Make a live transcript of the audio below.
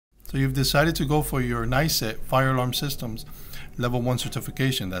So you've decided to go for your NICET Fire Alarm Systems Level 1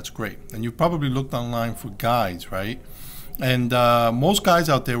 certification. That's great. And you've probably looked online for guides, right? And most guides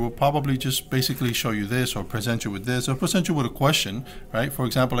out there will probably just basically show you this or present you with this or present you with a question, right? For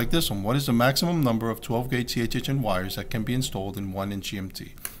example, like this one, what is the maximum number of 12-gauge CHHN wires that can be installed in 1-inch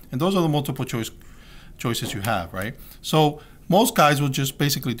EMT? And those are the multiple choices you have, right? So most guides will just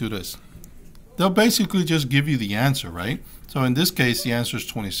basically do this. They'll basically just give you the answer, right? So in this case, the answer is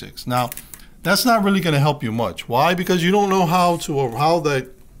 26. Now, that's not really going to help you much. Why? Because you don't know how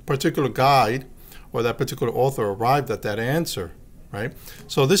that particular guide or that particular author arrived at that answer, right?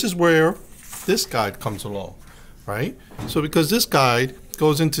 So this is where this guide comes along, right? So because this guide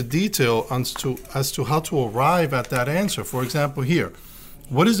goes into detail as to how to arrive at that answer. For example, here,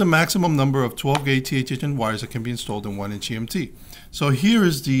 what is the maximum number of 12-gauge CHHN wires that can be installed in 1-inch EMT? So here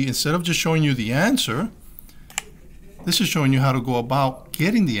is instead of just showing you the answer, this is showing you how to go about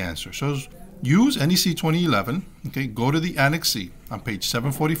getting the answer. So use NEC 2011, okay, go to the Annex C on page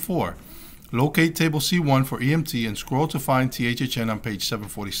 744. Locate table C1 for EMT and scroll to find THHN on page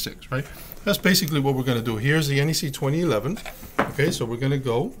 746, right? That's basically what we're going to do. Here's the NEC 2011. Okay, so we're going to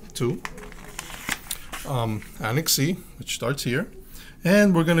go to Annex C, which starts here.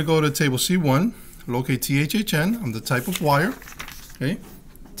 And we're going to go to table C1, locate THHN on the type of wire. Okay,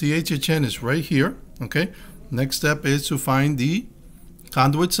 THHN is right here. Okay, next step is to find the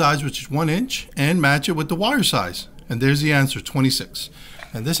conduit size, which is 1 inch, and match it with the wire size. And there's the answer, 26.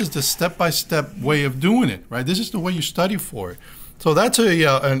 And this is the step-by-step way of doing it, right? This is the way you study for it. So that's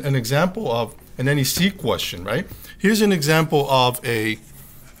an example of an NEC question, right? Here's an example of a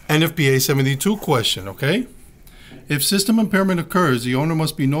NFPA 72 question, okay? If system impairment occurs, the owner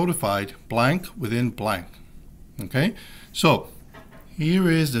must be notified blank within blank, okay? So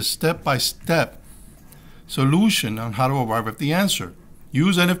here is the step-by-step solution on how to arrive at the answer.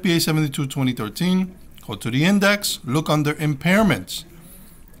 Use NFPA 72 2013, go to the index, look under impairments,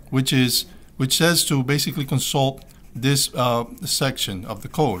 which says to basically consult this section of the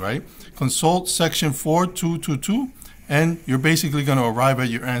code, right? Consult section 4222, and you're basically going to arrive at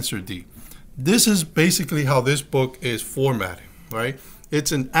your answer D. This is basically how this book is formatted, right?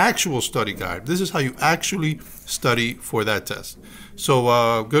 It's an actual study guide. This is how you actually study for that test.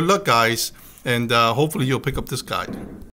 So good luck, guys, and hopefully you'll pick up this guide.